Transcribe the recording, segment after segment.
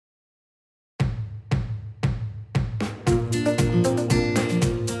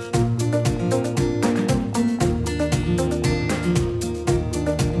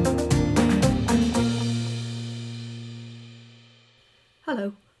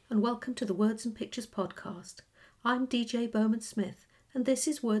Hello, and welcome to the Words and Pictures podcast. I'm DJ Bowman Smith, and this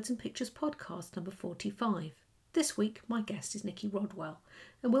is Words and Pictures podcast number 45. This week, my guest is Nikki Rodwell,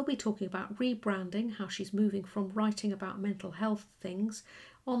 and we'll be talking about rebranding, how she's moving from writing about mental health things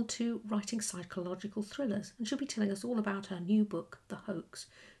onto writing psychological thrillers, and she'll be telling us all about her new book, The Hoax.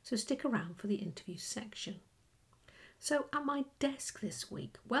 So stick around for the interview section. So at my desk this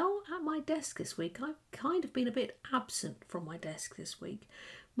week, I've kind of been a bit absent from my desk this week.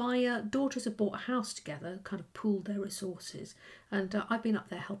 My daughters have bought a house together, kind of pooled their resources, and I've been up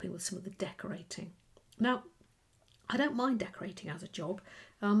there helping with some of the decorating. Now, I don't mind decorating as a job.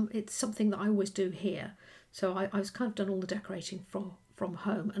 It's something that I always do here. So I was kind of done all the decorating from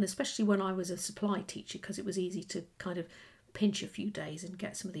home, and especially when I was a supply teacher, because it was easy to kind of pinch a few days and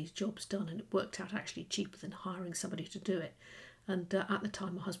get some of these jobs done, and it worked out actually cheaper than hiring somebody to do it. And at the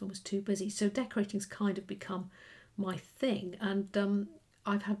time my husband was too busy, so decorating's kind of become my thing, and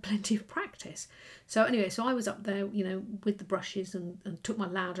I've had plenty of practice. So anyway, so I was up there, with the brushes and took my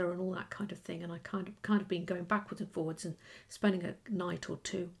ladder and all that kind of thing, and I kind of been going backwards and forwards and spending a night or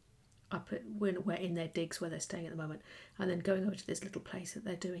two up at we're in their digs where they're staying at the moment, and then going over to this little place that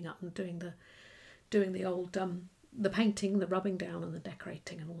they're doing up and doing the old the painting, the rubbing down and the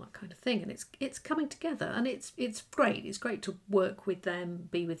decorating and all that kind of thing, and it's coming together, and it's great. It's great to work with them,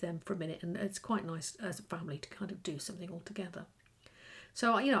 be with them for a minute, and it's quite nice as a family to kind of do something all together.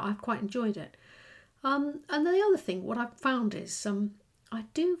 So I've quite enjoyed it. And then the other thing, what I've found is I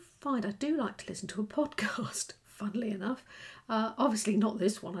do like to listen to a podcast. Funnily enough, obviously not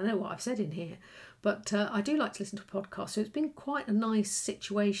this one. I know what I've said in here, but I do like to listen to a podcast. So it's been quite a nice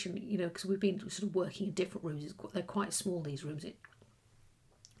situation, because we've been sort of working in different rooms. They're quite small, these rooms,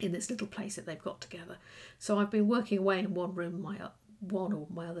 in this little place that they've got together. So I've been working away in one room.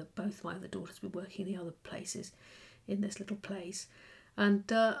 Both my other daughters have been working in the other places in this little place, and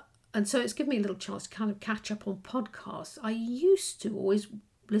so it's given me a little chance to kind of catch up on podcasts. I used to always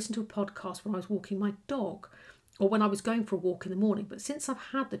listen to a podcast when I was walking my dog, or when I was going for a walk in the morning. But since I've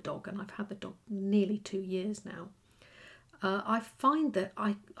had the dog, and I've had the dog nearly 2 years now, I find that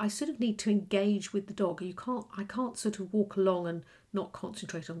I sort of need to engage with the dog. I can't sort of walk along and not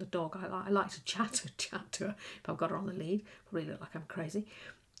concentrate on the dog. I like to chat to her if I've got her on the lead. Probably look like I'm crazy.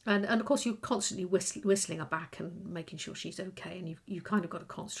 And of course you're constantly whistling her back and making sure she's okay, and you kind of got to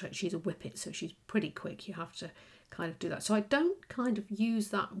concentrate. She's a whippet, so she's pretty quick. You have to kind of do that. So I don't kind of use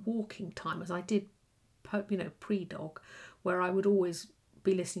that walking time as I did pre-dog, where I would always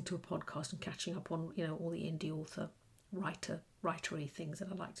be listening to a podcast and catching up on all the indie author writery things that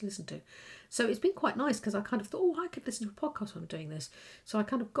I like to listen to. So it's been quite nice, because I kind of thought, I could listen to a podcast when I'm doing this. So I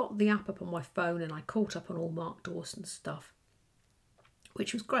kind of got the app up on my phone, and I caught up on all Mark Dawson's stuff,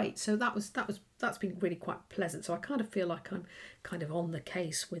 which was great. So that's been really quite pleasant. So I kind of feel like I'm kind of on the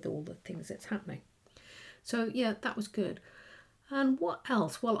case with all the things that's happening. So yeah, that was good. And what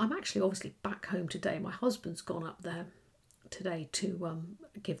else? Well, I'm actually obviously back home today. My husband's gone up there today to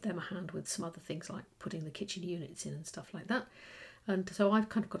give them a hand with some other things like putting the kitchen units in and stuff like that. And so I've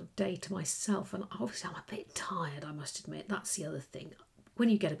kind of got a day to myself, and obviously I'm a bit tired, I must admit. That's the other thing. When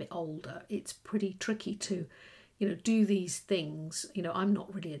you get a bit older, it's pretty tricky to do these things. I'm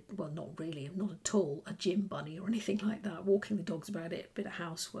not really, I'm not at all a gym bunny or anything like that. Walking the dog's about it, a bit of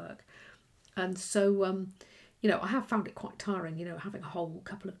housework. And so, I have found it quite tiring, having a whole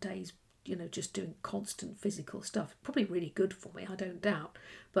couple of days, just doing constant physical stuff. Probably really good for me, I don't doubt.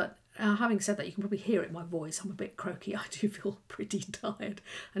 But having said that, you can probably hear it in my voice. I'm a bit croaky. I do feel pretty tired.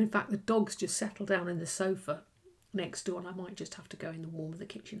 And in fact, the dog's just settled down in the sofa next door, and I might just have to go in the warm of the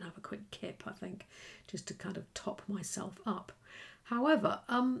kitchen and have a quick kip, I think, just to kind of top myself up. However,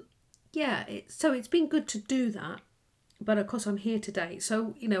 so it's been good to do that. But of course I'm here today.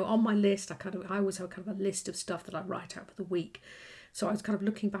 So, on my list, I always have kind of a list of stuff that I write out for the week. So I was kind of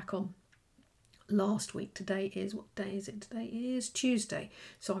looking back on last week. What day is it? Today is Tuesday.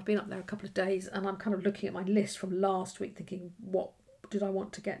 So I've been up there a couple of days, and I'm kind of looking at my list from last week thinking, what did I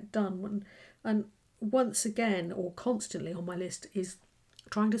want to get done? And once again, or constantly on my list, is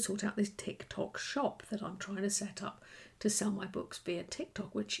trying to sort out this TikTok shop that I'm trying to set up to sell my books via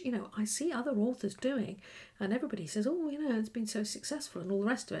TikTok, which, I see other authors doing, and everybody says, it's been so successful and all the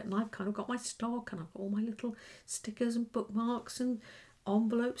rest of it. And I've kind of got my stock, and I've got all my little stickers and bookmarks and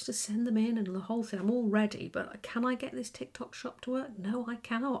envelopes to send them in and the whole thing. I'm all ready, but can I get this TikTok shop to work? No, I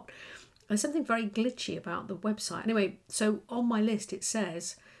cannot. There's something very glitchy about the website. Anyway, so on my list it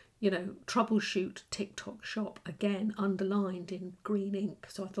says, troubleshoot TikTok shop, again, underlined in green ink.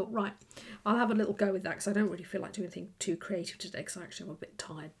 So I thought, right, I'll have a little go with that, because I don't really feel like doing anything too creative today, because I actually am a bit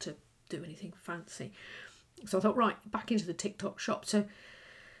tired to do anything fancy. So I thought, right, back into the TikTok shop. So,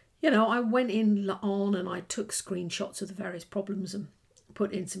 I went in on and I took screenshots of the various problems and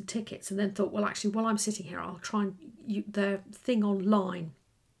put in some tickets, and then thought, well, actually, while I'm sitting here, I'll try and their thing online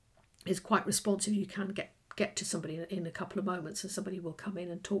is quite responsive. You can get to somebody in a couple of moments, and somebody will come in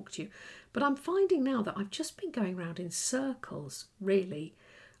and talk to you. But I'm finding now that I've just been going around in circles, really,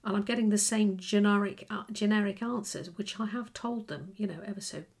 and I'm getting the same generic answers, which I have told them, ever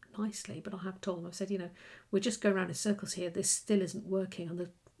so nicely. But I have told them, I've said, we're just going around in circles here. This still isn't working, and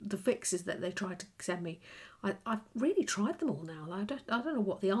the fixes that they tried to send me, I've really tried them all now. I don't know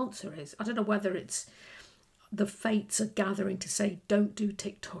what the answer is. I don't know whether it's the fates are gathering to say, don't do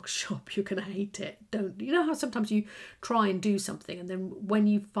TikTok shop, you're going to hate it. Don't. You know how sometimes you try and do something, and then when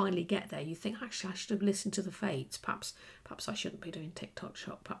you finally get there, you think, actually, I should have listened to the fates. Perhaps I shouldn't be doing TikTok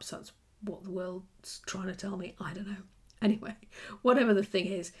shop. Perhaps that's what the world's trying to tell me. I don't know. Anyway, whatever the thing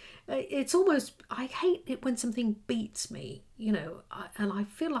is, it's almost, I hate it when something beats me, and I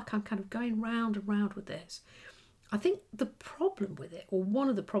feel like I'm kind of going round and round with this. I think the problem with it, or one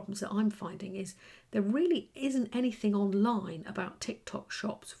of the problems that I'm finding, is there really isn't anything online about TikTok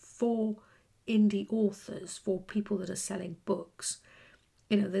shops for indie authors, for people that are selling books.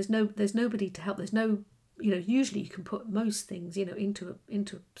 There's nobody to help. There's no, usually you can put most things, into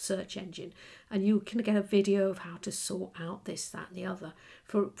a search engine, and you can get a video of how to sort out this, that, and the other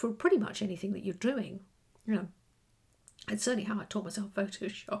for pretty much anything that you're doing. It's certainly how I taught myself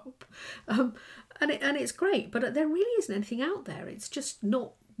Photoshop, and it's great. But there really isn't anything out there. It's just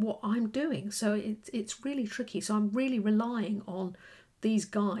not what I'm doing, so it's really tricky. So I'm really relying on these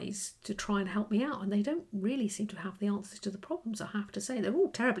guys to try and help me out, and they don't really seem to have the answers to the problems. I have to say, they're all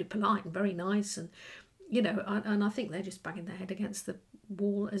terribly polite and very nice, and and I think they're just banging their head against the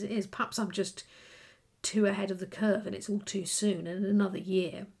wall as it is. Perhaps I'm just too ahead of the curve, and it's all too soon. And in another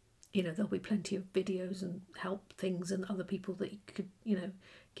year, there'll be plenty of videos and help things and other people that could,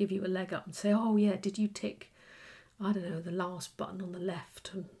 give you a leg up and say, oh yeah, did you tick, I don't know, the last button on the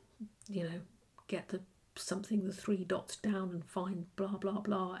left and, get the 3 dots down and find blah, blah,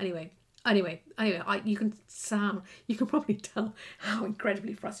 blah. Anyway, you can probably tell how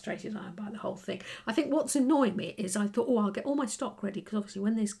incredibly frustrated I am by the whole thing. I think what's annoying me is I thought, I'll get all my stock ready, because obviously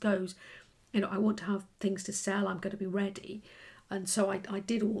when this goes, I want to have things to sell, I'm going to be ready. And so I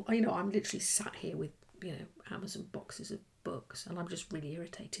did all, I'm literally sat here with, Amazon boxes of books, and I'm just really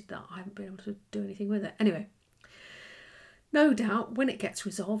irritated that I haven't been able to do anything with it. Anyway, no doubt when it gets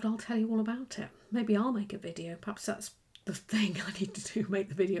resolved, I'll tell you all about it. Maybe I'll make a video. Perhaps that's the thing I need to do, make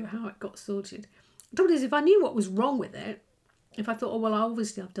the video how it got sorted. The trouble is, if I knew what was wrong with it, if I thought,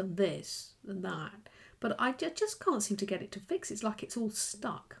 obviously I've done this and that, but I just can't seem to get it to fix. It's like it's all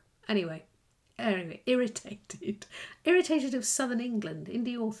stuck. Anyway, irritated of Southern England,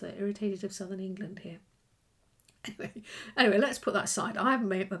 indie author, irritated of Southern England here. Anyway, let's put that aside. I haven't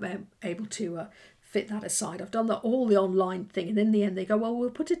been able to fit that aside. I've done all the online thing, and in the end they go, well,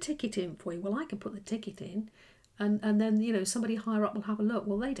 we'll put a ticket in for you. Well, I can put the ticket in, and then somebody higher up will have a look.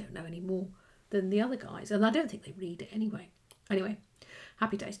 Well, they don't know any more than the other guys, and I don't think they read it anyway. Anyway,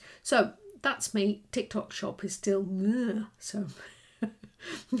 happy days. So that's me. TikTok shop is still so.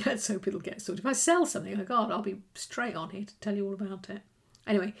 Let's hope it'll get sorted. If I sell something, I'll be straight on here to tell you all about it.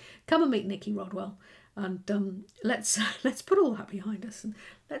 Anyway, come and meet Nikki Rodwell, and let's put all that behind us and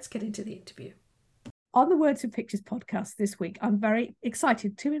let's get into the interview. On the Words and Pictures podcast this week, I'm very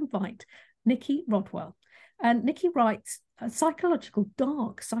excited to invite Nikki Rodwell. And Nikki writes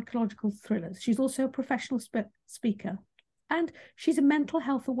dark psychological thrillers. She's also a professional speaker, and she's a mental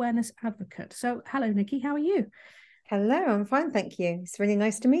health awareness advocate. So hello, Nikki, how are you? Hello, I'm fine, thank you. It's really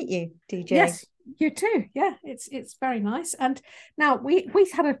nice to meet you, DJ. Yes, you too. Yeah, it's very nice. And now we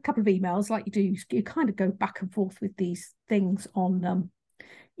had a couple of emails, like you do. You kind of go back and forth with these things on,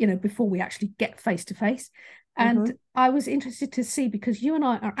 before we actually get face to face. And I was interested to see, because you and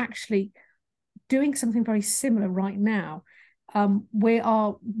I are actually doing something very similar right now. We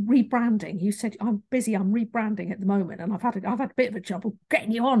are rebranding. You said, I'm busy, I'm rebranding at the moment, and I've had a bit of a trouble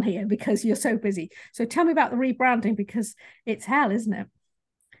getting you on here because you're so busy. So tell me about the rebranding, because it's hell, isn't it?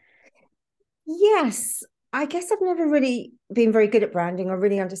 Yes, I guess I've never really been very good at branding or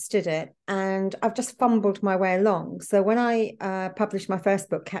really understood it, and I've just fumbled my way along. So when I published my first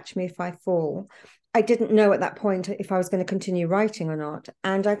book, Catch Me If I Fall, I didn't know at that point if I was going to continue writing or not,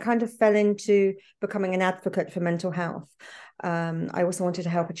 and I kind of fell into becoming an advocate for mental health. I also wanted to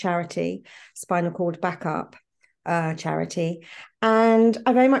help a charity, Spinal Cord Backup charity. And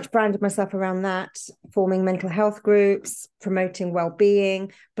I very much branded myself around that, forming mental health groups, promoting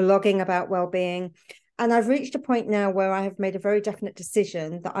well-being, blogging about well-being. And I've reached a point now where I have made a very definite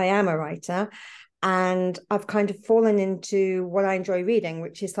decision that I am a writer. And I've kind of fallen into what I enjoy reading,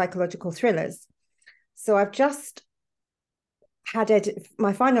 which is psychological thrillers. So I've just had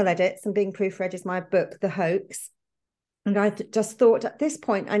my final edits and being proofread is my book, The Hoax. And I just thought at this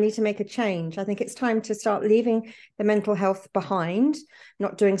point, I need to make a change. I think it's time to start leaving the mental health behind,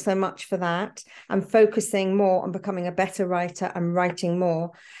 not doing so much for that, and focusing more on becoming a better writer and writing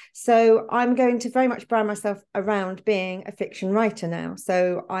more. So I'm going to very much brand myself around being a fiction writer now.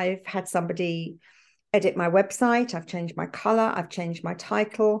 So I've had somebody edit my website, I've changed my color, I've changed my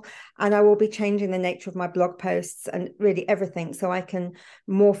title, and I will be changing the nature of my blog posts and really everything so I can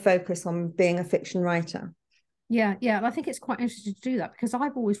more focus on being a fiction writer. Yeah, and I think it's quite interesting to do that because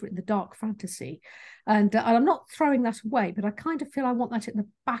I've always written the dark fantasy, and I'm not throwing that away, but I kind of feel I want that at the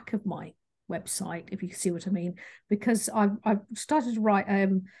back of my website, if you see what I mean, because I've started to write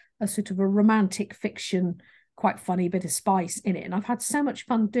a sort of a romantic fiction, quite funny bit of spice in it, and I've had so much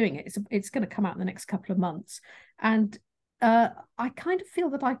fun doing it. It's going to come out in the next couple of months, and I kind of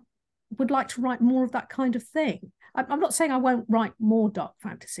feel that I would like to write more of that kind of thing. I'm not saying I won't write more dark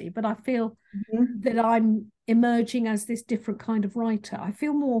fantasy, but I feel that I'm emerging as this different kind of writer. I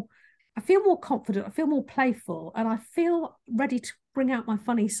feel more confident, I feel more playful, and I feel ready to bring out my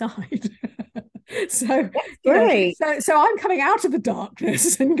funny side. So that's great. So I'm coming out of the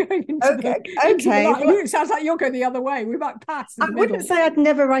darkness and going into into the light. Well, it sounds like you're going the other way. We might pass in the middle. Wouldn't say I'd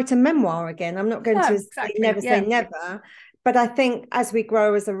never write a memoir again. I'm not going to say never. But I think as we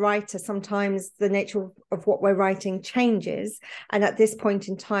grow as a writer, sometimes the nature of what we're writing changes. And at this point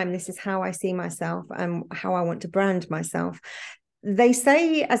in time, this is how I see myself and how I want to brand myself. They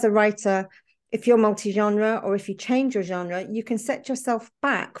say as a writer, if you're multi-genre or if you change your genre, you can set yourself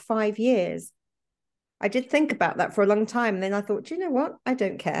back 5 years. I did think about that for a long time. And then I thought, you know what? I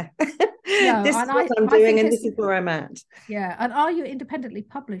don't care. No, this is what I'm doing and this is where I'm at. Yeah. And are you independently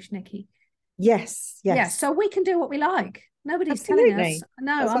published, Nikki? Yes. Yeah. So we can do what we like. Nobody's Absolutely. telling us.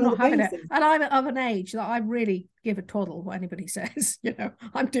 No, I'm not having it. And I'm of an age that I really give a twaddle what anybody says.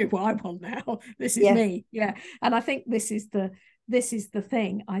 I'm doing what I want now. This is me. Yeah. And I think this is the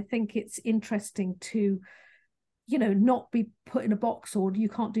thing. I think it's interesting to, not be put in a box or you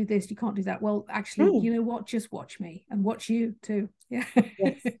can't do this, you can't do that. Well, actually, you know what? Just watch me and watch you too. Yeah.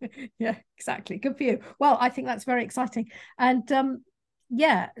 Yes. Yeah, exactly. Good for you. Well, I think that's very exciting. And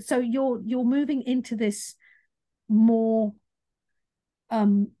so you're moving into this more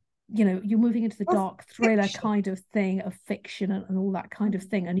you're moving into the dark thriller kind of thing of fiction and all that kind of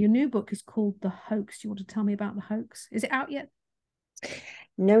thing, and your new book is called The Hoax. Do you want to tell me about The Hoax? Is it out yet?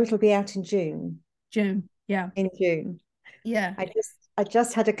 No, it'll be out in June. Yeah, in June. Yeah. I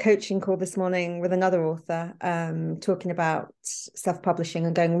just had a coaching call this morning with another author talking about self-publishing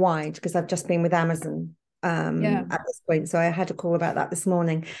and going wide, because I've just been with Amazon at this point. So I had a call about that this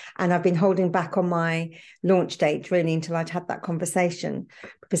morning, and I've been holding back on my launch date really until I'd had that conversation,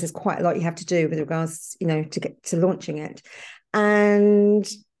 because there's quite a lot you have to do with regards, to get to launching it. And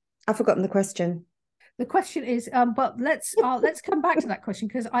I've forgotten the question. The question is, but let's come back to that question,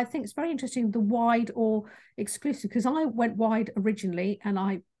 because I think it's very interesting, the wide or exclusive, because I went wide originally and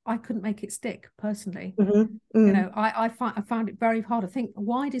I couldn't make it stick personally. I found it very hard. I think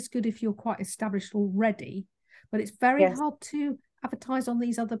wide is good if you're quite established already, but it's very hard to advertise on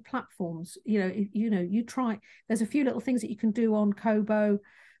these other platforms. You try, there's a few little things that you can do on Kobo.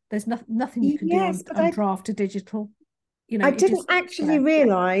 There's nothing you can do on Draft to Digital. I didn't actually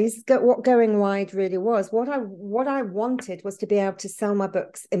realize what going wide really was. What I wanted was to be able to sell my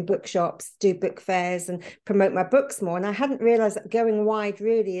books in bookshops, do book fairs and promote my books more. And I hadn't realized that going wide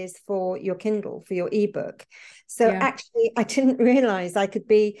really is for your Kindle, for your ebook. So actually, I didn't realize I could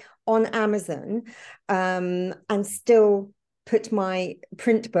be on Amazon and still put my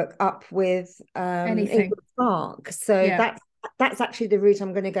print book up with anything. Spark. So that's actually the route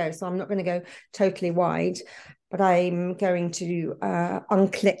I'm going to go. So I'm not going to go totally wide, but I'm going to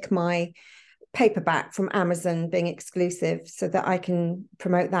unclick my paperback from Amazon being exclusive so that I can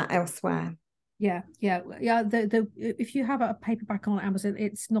promote that elsewhere. Yeah. If you have a paperback on Amazon,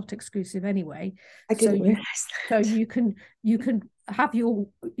 it's not exclusive anyway. I didn't realize that. So you can have your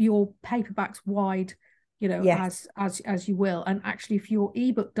paperbacks wide, as you will. And actually, if your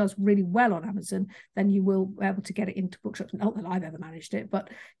ebook does really well on Amazon, then you will be able to get it into bookshops. Not that I've ever managed it, but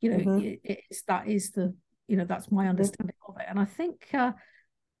that's my understanding of it. And I think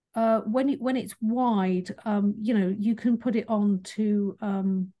when it's wide, you can put it on to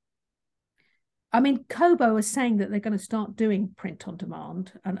Kobo is saying that they're going to start doing print on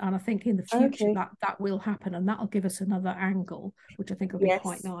demand, and I think in the future that will happen, and that'll give us another angle, which I think will be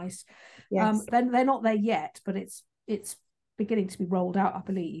quite nice. Then they're not there yet, but it's beginning to be rolled out, I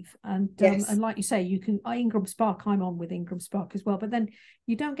believe. And Yes. and like you say, you can Ingram Spark, I'm on with Ingram Spark as well, but then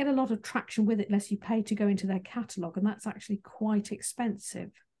you don't get a lot of traction with it unless you pay to go into their catalogue, and that's actually quite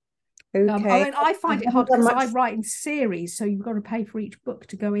expensive. Okay. I mean, I find it hard haven't done because much. I write in series, so you've got to pay for each book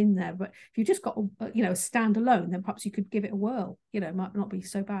to go in there. But if you just got a standalone, then perhaps you could give it a whirl. It might not be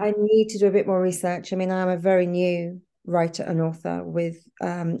so bad. I need to do a bit more research. I mean, I'm a very new writer and author with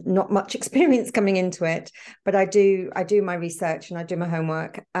not much experience coming into it, but I do my research and I do my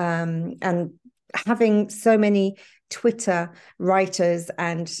homework. And having so many Twitter writers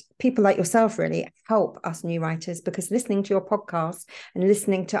and people like yourself really help us new writers, because listening to your podcast and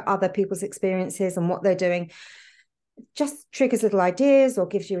listening to other people's experiences and what they're doing just triggers little ideas or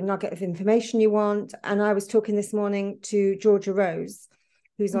gives you a nugget of information you want. And I was talking this morning to Georgia Rose,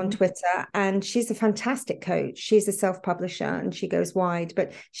 who's on Twitter, and she's a fantastic coach. She's a self-publisher and she goes wide,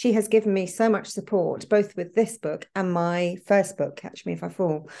 but she has given me so much support, both with this book and my first book, Catch Me If I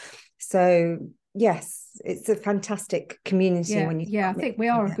Fall. So yes, it's a fantastic community. I think we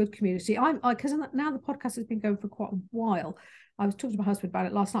are a good community. Because now the podcast has been going for quite a while. I was talking to my husband about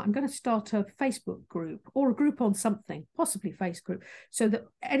it last night. I'm going to start a Facebook group or a group on something, possibly Facebook group, so that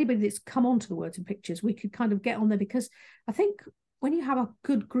anybody that's come onto the Words and Pictures, we could kind of get on there, because I think when you have a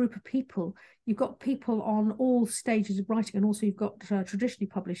good group of people, you've got people on all stages of writing, and also you've got traditionally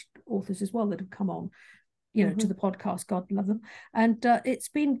published authors as well that have come on, to the podcast. God love them, and it's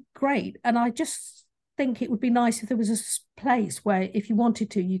been great. And I just think it would be nice if there was a place where, if you wanted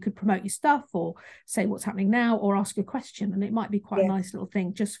to, you could promote your stuff or say what's happening now or ask a question, and it might be quite a nice little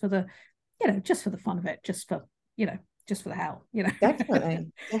thing just for the, just for the fun of it, just for the hell,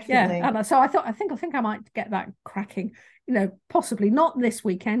 Definitely. Yeah. And so I think I might get that cracking, possibly not this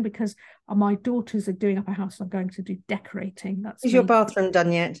weekend, because my daughters are doing up a house. So I'm going to do decorating. Is your bathroom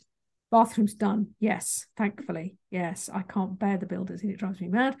done yet? Bathroom's done. Yes, thankfully. Yes, I can't bear the builders and it drives me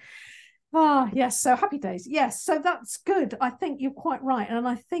mad. Yes. So happy days. Yes. So that's good. I think you're quite right. And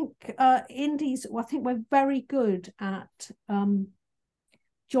I think indies, I think we're very good at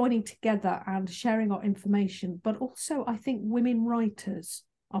joining together and sharing our information. But also I think women writers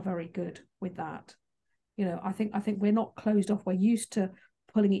are very good with that. I think we're not closed off. We're used to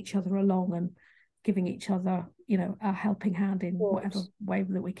pulling each other along and giving each other, a helping hand in whatever way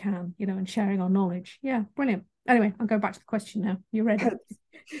that we can, and sharing our knowledge. Yeah, brilliant. Anyway, I'm going back to the question now. You ready?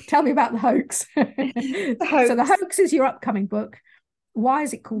 Tell me about the hoax. The Hoax. So the Hoax is your upcoming book. Why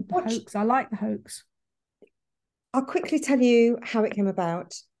is it called The Hoax? I like The Hoax. I'll quickly tell you how it came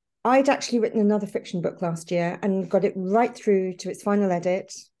about. I'd actually written another fiction book last year and got it right through to its final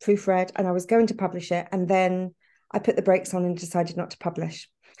edit, proofread, and I was going to publish it. And then I put the brakes on and decided not to publish.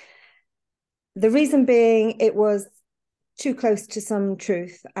 The reason being, it was too close to some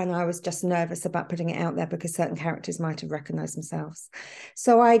truth, and I was just nervous about putting it out there because certain characters might have recognized themselves.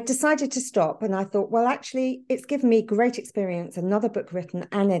 So I decided to stop, and I thought, well, actually, it's given me great experience, another book written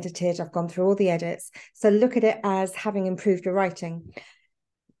and edited. I've gone through all the edits. So look at it as having improved your writing.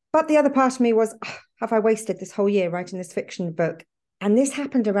 But the other part of me was, have I wasted this whole year writing this fiction book? And this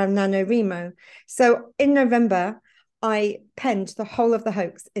happened around NaNoWriMo. So in November, I penned the whole of The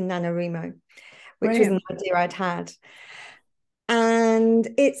Hoax in NaNoWriMo, which was an idea I'd had. And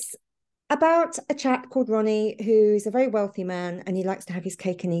it's about a chap called Ronnie, who's a very wealthy man, and he likes to have his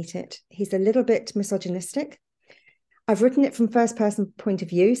cake and eat it. He's a little bit misogynistic. I've written it from first person point of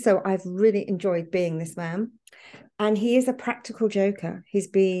view, so I've really enjoyed being this man. And he is a practical joker. He's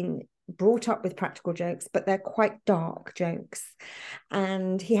been brought up with practical jokes, but they're quite dark jokes.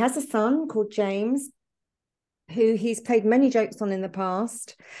 And he has a son called James, who he's played many jokes on in the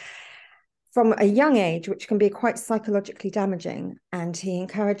past from a young age, which can be quite psychologically damaging. And he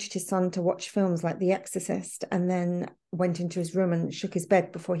encouraged his son to watch films like The Exorcist, and then went into his room and shook his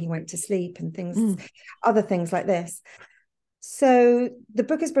bed before he went to sleep, and other things like this. So the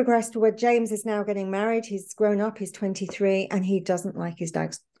book has progressed where James is now getting married. He's grown up, he's 23, and he doesn't like his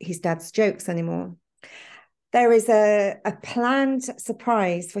dad's jokes anymore. There is a planned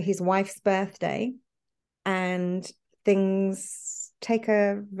surprise for his wife's birthday, and things take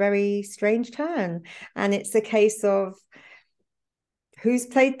a very strange turn. And it's a case of who's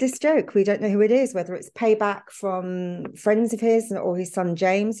played this joke. We don't know who it is, whether it's payback from friends of his or his son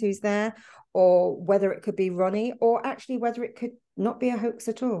James who's there, or whether it could be Ronnie, or actually whether it could not be a hoax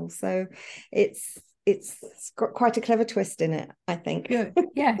at all. So it's it's got quite a clever twist in it, I think. Good.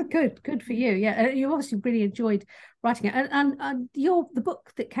 Yeah, good for you. Yeah, you obviously really enjoyed writing it, and the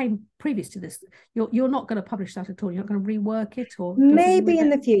book that came previous to this, you're not going to publish that at all. You're not going to rework it or do anything Maybe with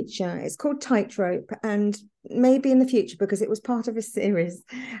in it. the future. It's called Tightrope, and maybe in the future, because it was part of a series,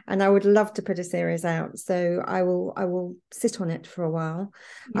 and I would love to put a series out. So I will sit on it for a while.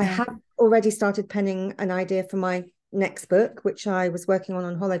 I Yeah. have already started penning an idea for my next book, which I was working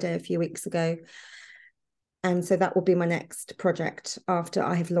on holiday a few weeks ago. And so that will be my next project after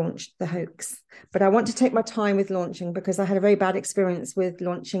I have launched The Hoax. But I want to take my time with launching, because I had a very bad experience with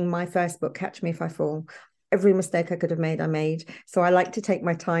launching my first book, Catch Me If I Fall. Every mistake I could have made, I made. So I like to take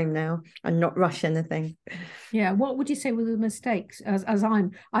my time now and not rush anything. Yeah, what would you say were the mistakes? As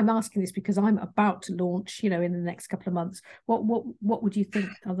I'm asking this because I'm about to launch, in the next couple of months. What would you think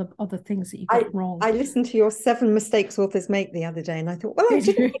are the other things that you I, got wrong? I listened to your 7 mistakes authors make the other day, and I thought, well, I Did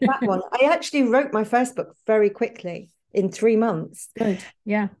didn't you? make that one. I actually wrote my first book very quickly in 3 months. Good.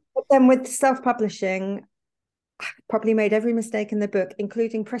 Yeah. But then with self-publishing, probably made every mistake in the book,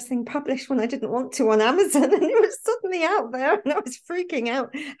 including pressing publish when I didn't want to on Amazon, and it was suddenly out there and I was freaking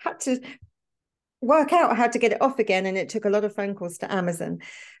out. Had to work out how to get it off again, and it took a lot of phone calls to Amazon.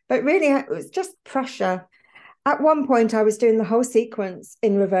 But really, it was just pressure. At one point, I was doing the whole sequence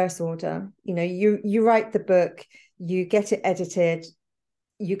in reverse order. You write the book, you get it edited,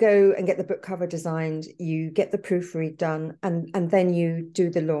 you go and get the book cover designed, you get the proofread done, and then you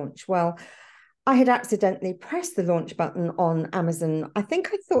do the launch. Well, I had accidentally pressed the launch button on Amazon. I think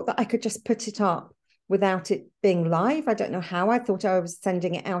I thought that I could just put it up without it being live. I don't know how. I thought I was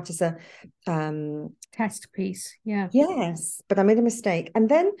sending it out as a Test piece. Yeah. yes, but I made a mistake. And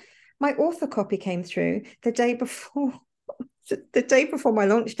then my author copy came through the day before my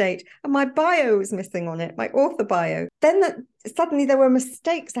launch date, and my bio was missing on it, my author bio. Then suddenly there were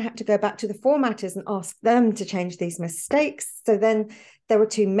mistakes. I had to go back to the formatters and ask them to change these mistakes. So then there were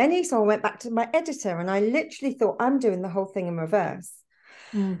too many. So I went back to my editor, and I literally thought, I'm doing the whole thing in reverse.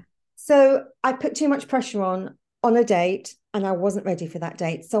 Mm. So I put too much pressure on a date, and I wasn't ready for that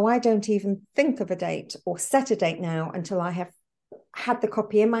date. So I don't even think of a date or set a date now until I have had the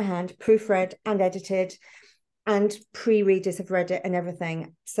copy in my hand, proofread and edited, and pre-readers have read it and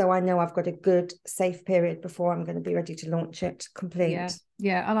everything. So I know I've got a good, safe period before I'm going to be ready to launch it complete.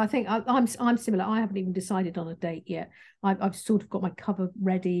 Yeah. And I think I'm similar. I haven't even decided on a date yet. I've sort of got my cover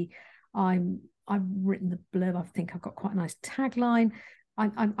ready. I've written the blurb. I think I've got quite a nice tagline.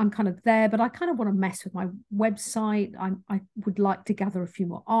 I'm kind of there, but I kind of want to mess with my website. I would like to gather a few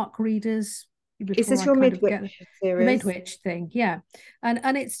more ARC readers. Is this your Midwich series? The Midwich thing, yeah, and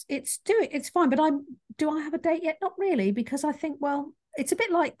it's fine. But do I have a date yet? Not really, because I think, well, it's a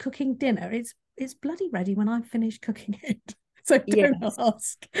bit like cooking dinner. It's bloody ready when I've finished cooking it. So don't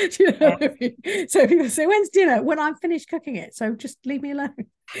ask. You know what I mean? So people say, when's dinner? When I'm finished cooking it. So just leave me alone.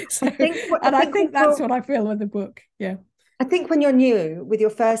 So, I think that's what I feel with the book. Yeah. I think when you're new with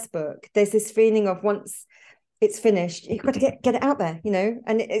your first book, there's this feeling of once it's finished, you've got to get it out there,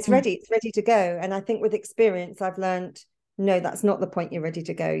 and it's ready to go. And I think with experience, I've learned, no, that's not the point. You're ready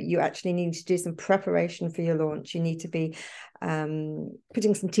to go. You actually need to do some preparation for your launch. You need to be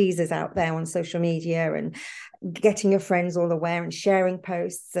putting some teasers out there on social media and getting your friends all aware and sharing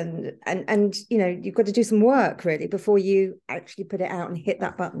posts, and you've got to do some work really before you actually put it out and hit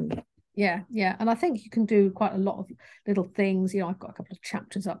that button. Yeah. And I think you can do quite a lot of little things. I've got a couple of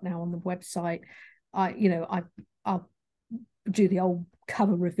chapters up now on the website. I'll do the old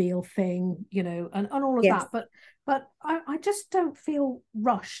cover reveal thing, and all of that. But I just don't feel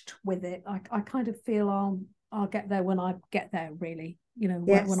rushed with it. I kind of feel I'll get there when I get there, really,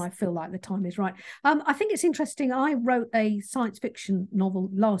 when I feel like the time is right. I think it's interesting. I wrote a science fiction novel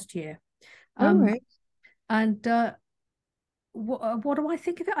last year. Right. And what do I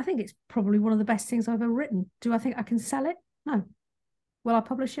think of it? I think it's probably one of the best things I've ever written. Do I think I can sell it? No. Will I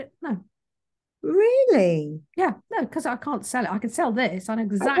publish it? No. Really? Yeah, no, because I can't sell it. I can sell this. I know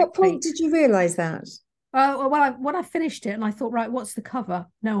exactly. At what point did you realise that? When I finished it and I thought, right, what's the cover?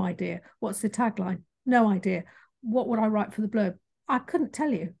 No idea. What's the tagline? No idea. What would I write for the blurb? I couldn't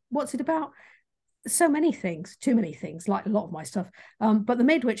tell you. What's it about? So many things, too many things, like a lot of my stuff. But the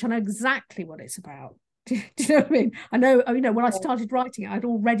Midwich, I know exactly what it's about. Do you know what I mean? I know, when I started writing it, I'd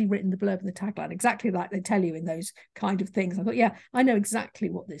already written the blurb and the tagline, exactly like they tell you in those kind of things. I thought, yeah, I know exactly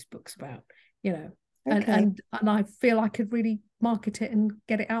what this book's about, Okay. and I feel I could really market it and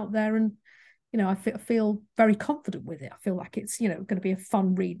get it out there. And, I feel very confident with it. I feel like it's, going to be a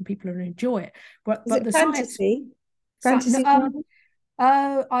fun read and people are going to enjoy it. But the fantasy?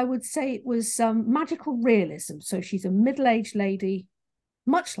 I would say it was magical realism. So she's a middle-aged lady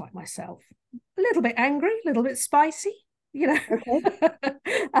much like myself, a little bit angry, a little bit spicy, you know. Okay.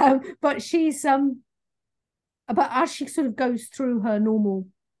 But she's but as she sort of goes through her normal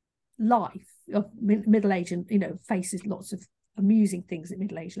life of middle age, and faces lots of amusing things that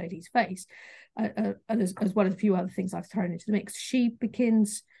middle-aged ladies face, and as well as a few other things I've thrown into the mix, she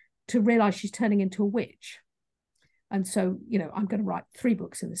begins to realize she's turning into a witch. And so, I'm going to write 3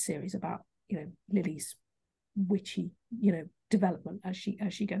 books in the series about, Lily's witchy, development as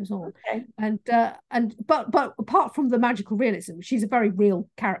she goes on. Okay. But apart from the magical realism, she's a very real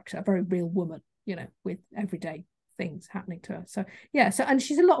character, a very real woman, with everyday things happening to her. So and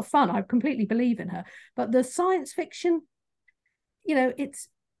she's a lot of fun. I completely believe in her. But the science fiction, it's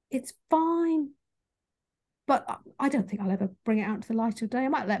fine, but I don't think I'll ever bring it out to the light of day. I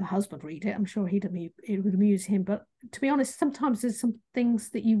might let my husband read it. I'm sure it would amuse him. But to be honest, sometimes there's some things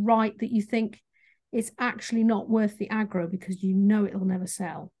that you write that you think it's actually not worth the aggro because it'll never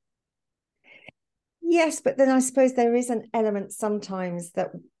sell. Yes, but then I suppose there is an element sometimes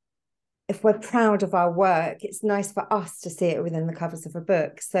that if we're proud of our work, it's nice for us to see it within the covers of a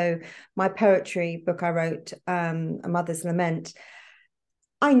book. So my poetry book I wrote, A Mother's Lament,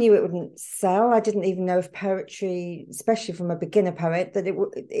 I knew it wouldn't sell. I didn't even know if poetry, especially from a beginner poet, that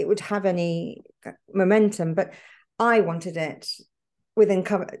it would have any momentum. But I wanted it within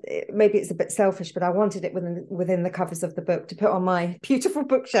cover. Maybe it's a bit selfish, but I wanted it within the covers of the book to put on my beautiful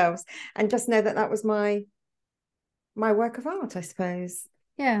bookshelves and just know that was my work of art, I suppose.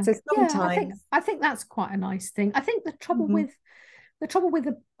 Yeah. So sometimes I think that's quite a nice thing. I think the trouble with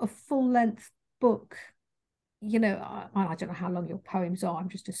a full length book, I don't know how long your poems are. I'm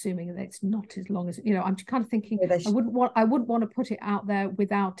just assuming that it's not as long as, I'm kind of thinking I wouldn't want to put it out there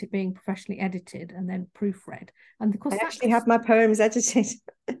without it being professionally edited and then proofread. And of course, I actually have my poems edited.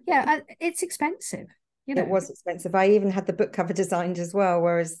 Yeah, it's expensive. It was expensive. I even had the book cover designed as well,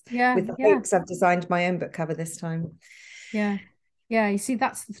 whereas with the books, I've designed my own book cover this time. Yeah. You see,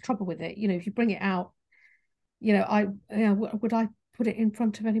 that's the trouble with it. If you bring it out, would I put it in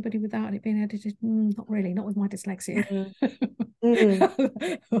front of anybody without it being edited? Not really, not with my dyslexia. It's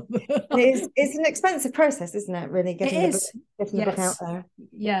an expensive process, isn't it? Really getting the book out there.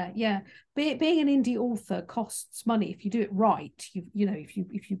 Yeah. Being an indie author costs money if you do it right.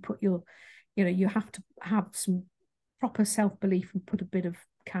 If you put your, you have to have some proper self-belief and put a bit of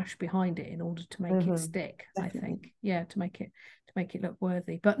cash behind it in order to make it stick. Definitely. I think, to make it look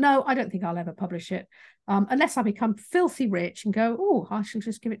worthy. But no, I don't think I'll ever publish it, unless I become filthy rich and go, oh, I shall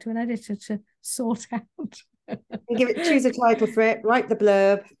just give it to an editor to sort out. And choose a title for it, write the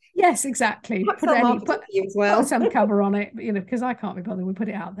blurb. Yes, exactly. Put some cover on it, because I can't be bothered. We put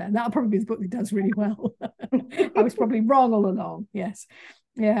it out there. And that'll probably be the book that does really well. I was probably wrong all along. Yes.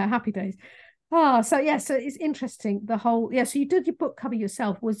 Yeah, happy days. So it's interesting, the whole, so you did your book cover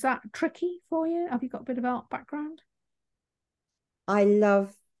yourself. Was that tricky for you? Have you got a bit of art background? I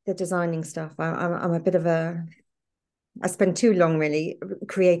love the designing stuff. I'm a bit of I spend too long really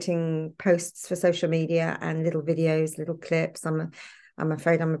creating posts for social media and little videos, little clips. I'm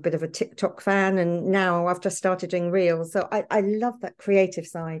afraid I'm a bit of a TikTok fan, and now I've just started doing reels. So I love that creative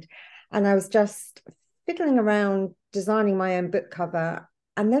side. And I was just fiddling around designing my own book cover.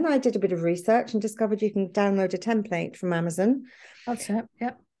 And then I did a bit of research and discovered you can download a template from Amazon. That's it.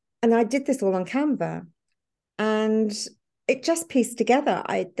 Yep. And I did this all on Canva. And it just pieced together.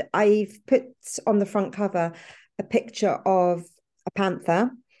 I've put on the front cover a picture of a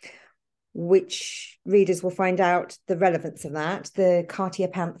panther, which readers will find out the relevance of that, the Cartier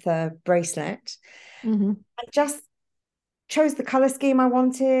Panther bracelet. I just chose the color scheme I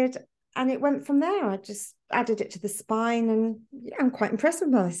wanted, and it went from there. I just added it to the spine, and I'm quite impressed with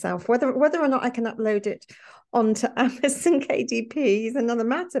myself. Whether or not I can upload it onto Amazon KDP is another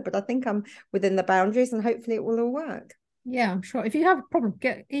matter, but I think I'm within the boundaries, and hopefully it will all work. Yeah, I'm sure. If you have a problem,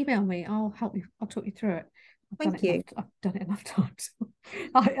 email me. I'll help you. I'll talk you through it. Thank you. I've done it enough times.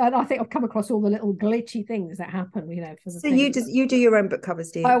 I think I've come across all the little glitchy things that happen, So you do your own book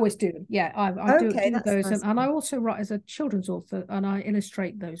covers, do you? I always do. Yeah, I do those, nice. And I also write as a children's author, and I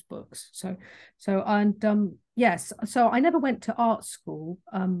illustrate those books. So yes. So I never went to art school,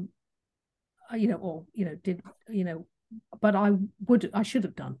 but I should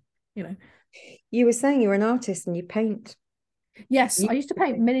have done. You were saying you're an artist and you paint. Yes, I used to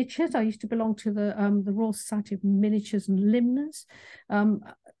paint miniatures. I used to belong to the Royal Society of Miniatures and Limners.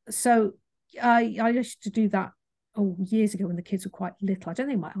 So I used to do that years ago when the kids were quite little. I don't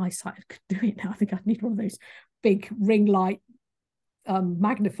think my eyesight could do it now. I think I'd need one of those big ring light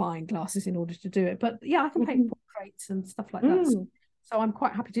magnifying glasses in order to do it. But yeah, I can paint portraits and stuff like that. So I'm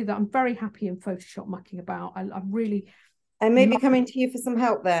quite happy to do that. I'm very happy in Photoshop mucking about. I really I may be coming to you for some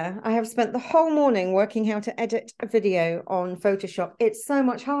help there. I have spent the whole morning working how to edit a video on Photoshop. It's so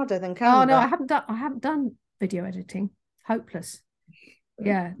much harder than Oh no, Canva. I haven't done video editing. Hopeless.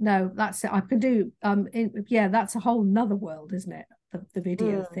 Yeah, no, that's it. I can do yeah, that's a whole nother world, isn't it? The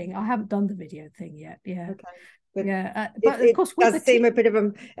video thing. I haven't done the video thing yet. Yeah. Okay. But Yeah. it, But of it course with the does seem a bit of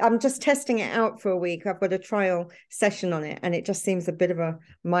a, I'm just testing it out for a week. I've got a trial session on it and it just seems a bit of a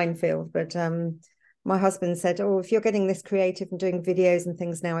minefield. But my husband said, oh, if you're getting this creative and doing videos and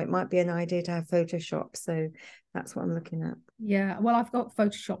things now, it might be an idea to have Photoshop. So that's what I'm looking at. Yeah, well, I've got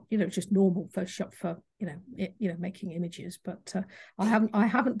Photoshop, just normal Photoshop for, making images, but I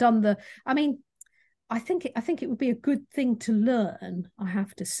haven't done the, I mean, I think it would be a good thing to learn, I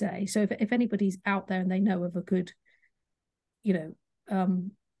have to say. So if anybody's out there and they know of a good,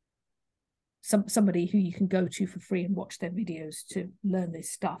 somebody who you can go to for free and watch their videos to learn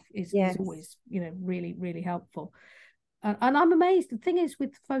this stuff is always, really, really helpful. And I'm amazed. The thing is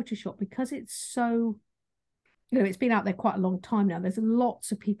with Photoshop, because it's so, it's been out there quite a long time now. There's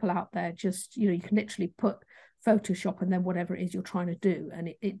lots of people out there just, you can literally put Photoshop and then whatever it is you're trying to do. And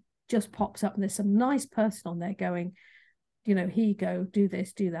it just pops up and there's some nice person on there going, here you go, do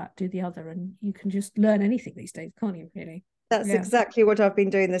this, do that, do the other. And you can just learn anything these days, can't you, really? That's exactly what I've been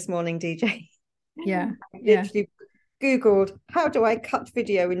doing this morning, DJ. Yeah. I literally Googled, how do I cut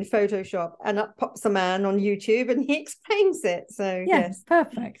video in Photoshop? And up pops a man on YouTube and he explains it. So yes.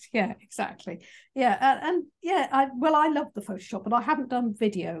 Perfect. Yeah, exactly. Yeah. And yeah, I love the Photoshop, but I haven't done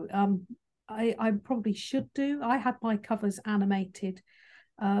video. I probably should do. I had my covers animated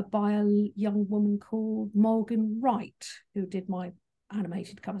by a young woman called Morgan Wright, who did my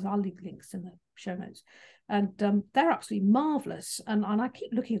animated covers. I'll leave links in the show notes. And they're absolutely marvelous. And I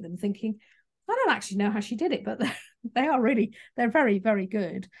keep looking at them thinking, I don't actually know how she did it, but they're very, very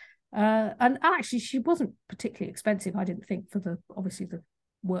good. And actually, she wasn't particularly expensive, I didn't think, for obviously the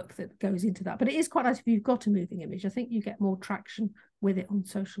work that goes into that. But it is quite nice if you've got a moving image. I think you get more traction with it on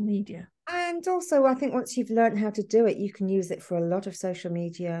social media. And also, I think once you've learned how to do it, you can use it for a lot of social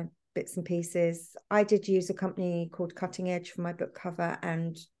media bits and pieces. I did use a company called Cutting Edge for my book cover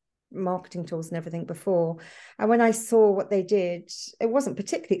and marketing tools and everything before. And when I saw what they did, it wasn't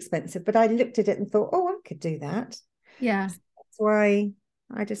particularly expensive, but I looked at it and thought, oh, I could do that. Yeah. So that's why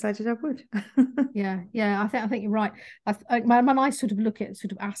I decided I would. Yeah. I think you're right. When I sort of look at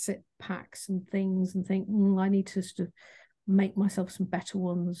sort of asset packs and things and think, I need to sort of make myself some better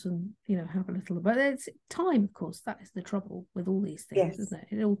ones and have a little, but it's time, of course. That is the trouble with all these things, isn't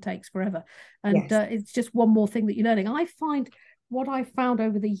it? It all takes forever, and it's just one more thing that you're learning. I find what I found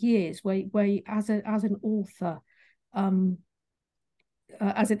over the years, where as an author,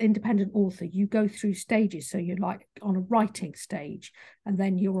 as an independent author, you go through stages. So you're like on a writing stage, and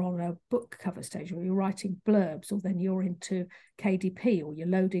then you're on a book cover stage, or you're writing blurbs, or then you're into KDP, or you're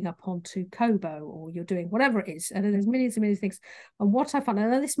loading up onto Kobo, or you're doing whatever it is. And then there's millions and millions of things. And what I found,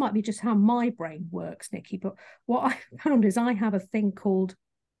 and this might be just how my brain works, Nikki, but what I found is I have a thing called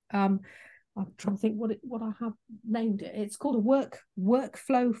I'm trying to think what I have named it. It's called a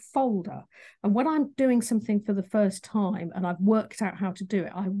workflow folder. And when I'm doing something for the first time and I've worked out how to do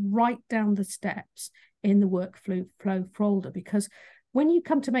it, I write down the steps in the workflow folder, because when you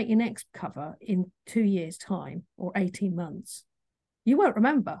come to make your next cover in 2 years' time or 18 months, you won't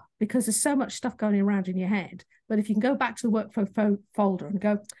remember, because there's so much stuff going around in your head. But if you can go back to the workflow folder and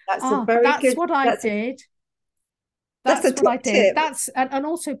go, that's what I did. That's what I did. Tip. And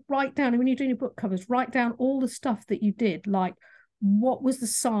also write down, when you're doing your book covers, write down all the stuff that you did, like what was the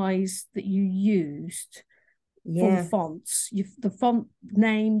size that you used for the fonts, the font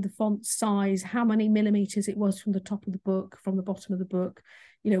name, the font size, how many millimeters it was from the top of the book, from the bottom of the book,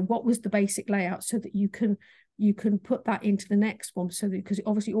 what was the basic layout, so that you can put that into the next one. So that, because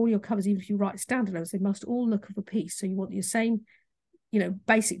obviously all your covers, even if you write standalones, they must all look of a piece. So you want your same,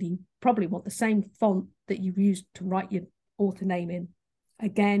 basically you probably want the same font that you've used to write your author name in,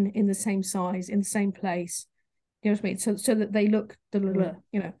 again, in the same size, in the same place. You know what I mean? So that they look,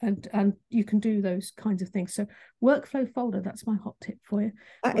 and you can do those kinds of things. So workflow folder, that's my hot tip for you.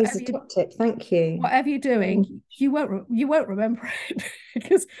 That is a top tip. Thank you. Whatever you're doing, you won't remember it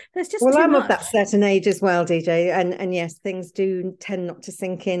because there's just too much. Of that certain age as well, DJ, and yes, things do tend not to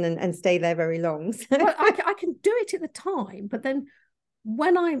sink in and stay there very long. So. Well, I can do it at the time, but then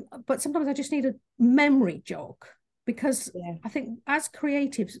but sometimes I just need a memory jog, because I think as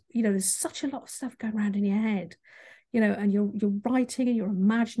creatives, there's such a lot of stuff going around in your head, and you're writing and you're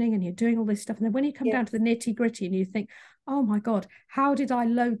imagining and you're doing all this stuff. And then when you come down to the nitty gritty and you think, oh my God, how did I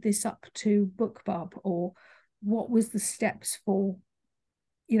load this up to BookBub? Or what was the steps for,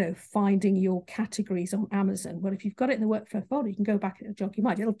 finding your categories on Amazon. Well, if you've got it in the workflow folder, you can go back and jog your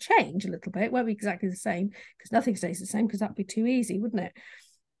mind. It'll change a little bit. It won't be exactly the same because nothing stays the same, because that'd be too easy, wouldn't it?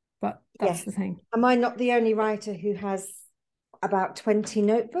 But that's the thing. Am I not the only writer who has about 20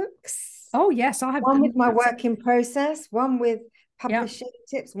 notebooks? Oh, yes, I have. One with my work in process, one with publishing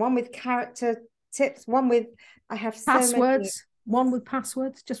tips, one with character tips, one with, I have so passwords. many. One with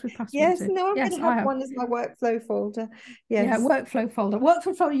passwords, just with passwords. Yes, no, I'm going to have one as my workflow folder. Yes. Yeah, workflow folder.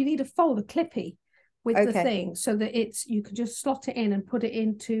 Workflow folder, you need a folder, Clippy, with the thing, so that you can just slot it in and put it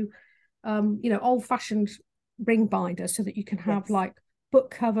into, old-fashioned ring binder, so that you can have like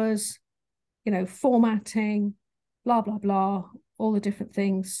book covers, formatting, blah, blah, blah, all the different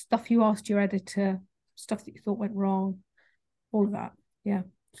things, stuff you asked your editor, stuff that you thought went wrong, all of that. Yeah,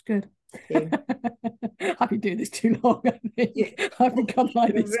 it's good. I've been doing this too long, I think. Yeah. I've become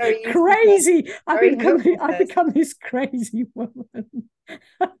like this crazy. I've become this crazy woman.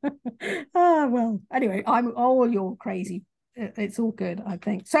 Well, anyway, I'm all your crazy. It's all good, I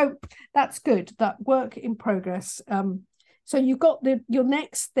think. So that's good. That work in progress. So you've got your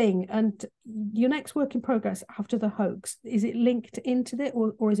next thing, and your next work in progress after the hoax. Is it linked into it,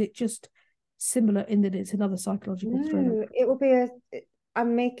 or is it just similar in that it's another psychological thriller? It will be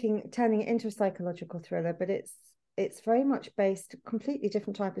I'm turning it into a psychological thriller, but it's very much based, a completely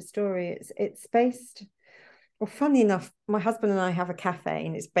different type of story. It's based, well, funny enough, my husband and I have a cafe,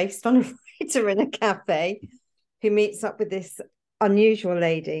 and it's based on a writer in a cafe who meets up with this unusual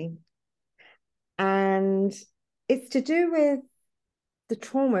lady. And it's to do with the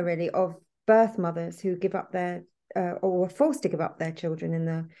trauma, really, of birth mothers who give up their, or were forced to give up their children in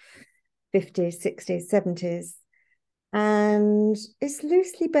the 50s, 60s, 70s. And it's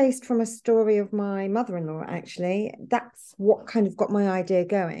loosely based from a story of my mother-in-law, actually. That's what kind of got my idea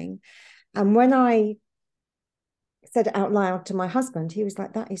going. And when I said it out loud to my husband, he was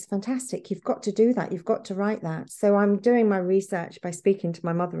like, that is fantastic. You've got to do that. You've got to write that. So I'm doing my research by speaking to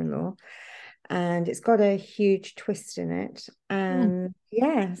my mother-in-law, and it's got a huge twist in it. And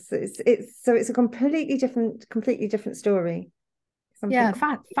yes, it's a completely different story.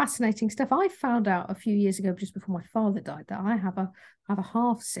 Fascinating stuff. I found out a few years ago, just before my father died, that I have a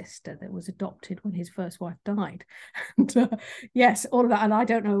half sister that was adopted when his first wife died. And yes, all of that. And I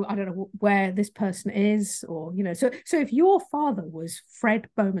don't know where this person is, or so if your father was Fred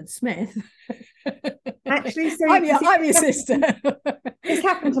Bowman Smith, actually, so I'm your sister. This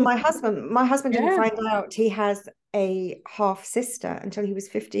happened to my husband. My husband didn't find out he has a half sister until he was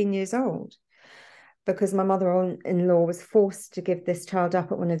 15 years old, because my mother-in-law was forced to give this child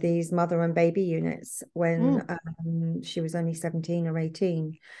up at one of these mother and baby units when she was only 17 or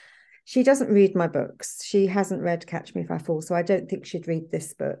 18. She doesn't read my books. She hasn't read Catch Me If I Fall, so I don't think she'd read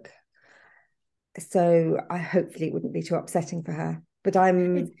this book. So hopefully it wouldn't be too upsetting for her. But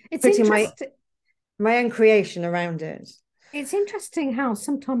I'm putting my own creation around it. It's interesting how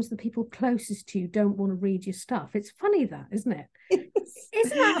sometimes the people closest to you don't want to read your stuff. It's funny, that, isn't it?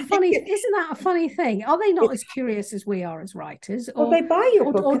 Isn't that a funny thing? Are they not as curious as we are as writers? Or they buy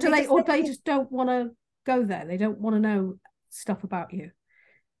your book, or do they just don't want to go there? They don't want to know stuff about you.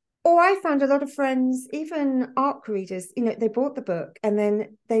 Or I found a lot of friends, even ARC readers, they bought the book and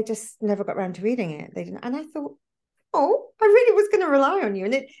then they just never got around to reading it. They didn't, and I thought, oh, I really was going to rely on you.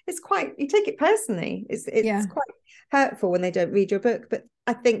 And it's quite, you take it personally. It's quite hurtful when they don't read your book. But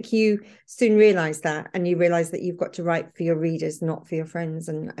I think you soon realize that, and you realize that you've got to write for your readers, not for your friends,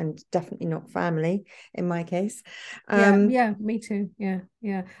 and definitely not family in my case. Me too. Yeah.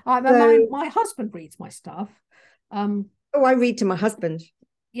 My husband reads my stuff. I read to my husband.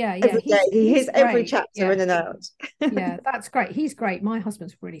 Yeah. Every day. He hears every chapter in and out. Yeah, that's great. He's great. My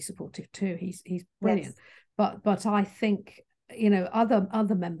husband's really supportive too. He's brilliant. Yes. But I think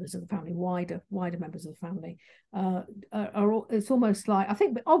other members of the family, wider members of the family, it's almost like, I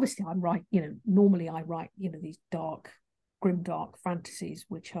think, but obviously I'm right. Normally I write these grim dark fantasies,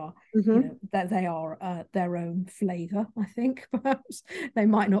 which are that they are their own flavor. I think perhaps they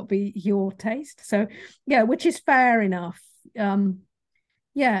might not be your taste. So which is fair enough. But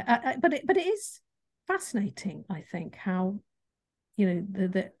it is fascinating, I think, how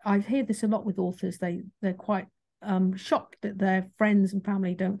I hear this a lot with authors. They're quite shocked that their friends and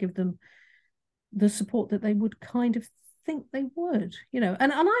family don't give them the support that they would kind of think they would, and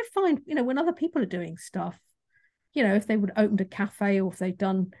I find, when other people are doing stuff, if they would opened a cafe, or if they've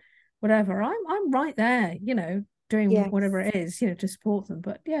done whatever, I'm right there, doing whatever it is, to support them.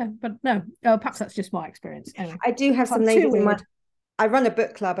 But no, perhaps that's just my experience. Anyway, I do have some ladies I run a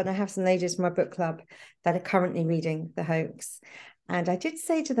book club, and I have some ladies from my book club that are currently reading The Hoax. And I did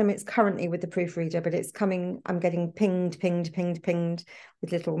say to them it's currently with the proofreader, but it's coming. I'm getting pinged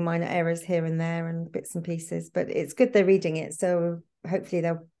with little minor errors here and there and bits and pieces. But it's good they're reading it. So hopefully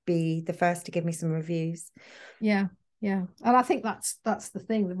they'll be the first to give me some reviews. Yeah, yeah. And I think that's the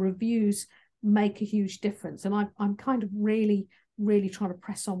thing. The reviews make a huge difference. And I'm kind of really trying to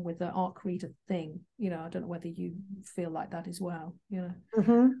press on with the ARC reader thing. You know, I don't know whether you feel like that as well, you know.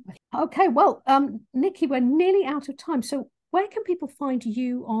 Okay, well, Nikki, we're nearly out of time. So where can people find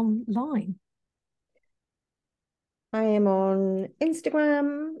you online? I am on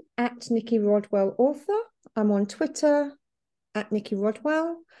Instagram at Nikki Rodwell author. I'm on Twitter at Nikki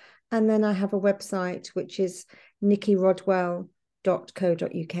Rodwell. And then I have a website, which is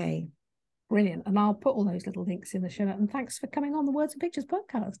nikkirodwell.co.uk. Brilliant. And I'll put all those little links in the show notes. And thanks for coming on the Words and Pictures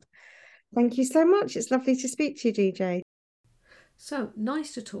podcast. Thank you so much. It's lovely to speak to you, DJ. So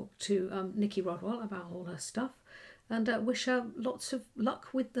nice to talk to Nikki Rodwell about all her stuff, and wish her lots of luck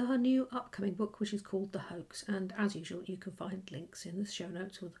with her new upcoming book, which is called The Hoax. And as usual, you can find links in the show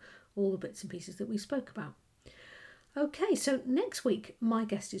notes with all the bits and pieces that we spoke about. Okay, so next week my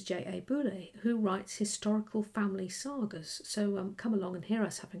guest is J.A. Boulay, who writes historical family sagas. So come along and hear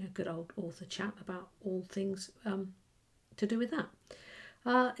us having a good old author chat about all things to do with that.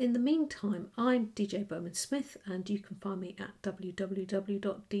 In the meantime, I'm DJ Bowman Smith, and you can find me at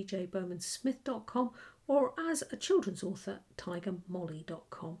www.djbowmansmith.com or as a children's author,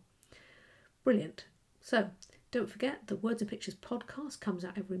 tigermolly.com. Brilliant. So don't forget the Words and Pictures podcast comes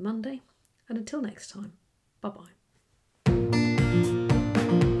out every Monday. And until next time, bye-bye.